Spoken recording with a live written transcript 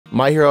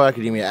My Hero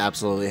Academia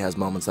absolutely has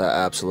moments that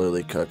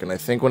absolutely cook, and I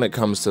think when it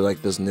comes to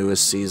like this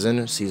newest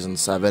season, season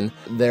 7,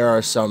 there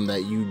are some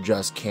that you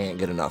just can't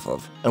get enough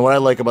of. And what I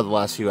like about the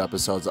last few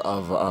episodes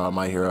of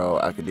My Hero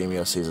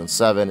Academia season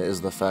 7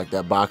 is the fact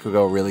that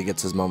Bakugo really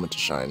gets his moment to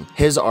shine.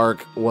 His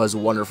arc was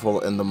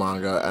wonderful in the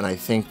manga, and I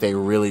think they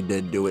really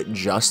did do it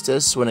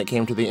justice when it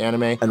came to the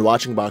anime. And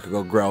watching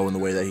Bakugo grow in the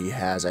way that he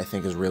has, I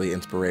think is really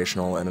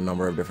inspirational in a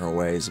number of different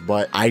ways.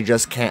 But I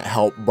just can't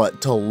help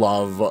but to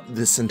love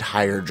this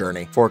entire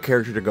journey. For a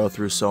character to go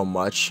through so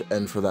much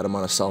and for that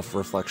amount of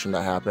self-reflection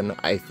to happen,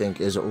 I think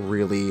is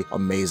really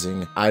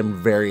amazing.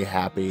 I'm very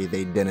happy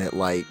they didn't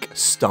like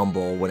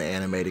stumble when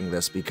animating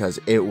this, because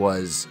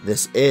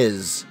this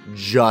is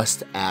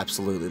just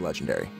absolutely legendary.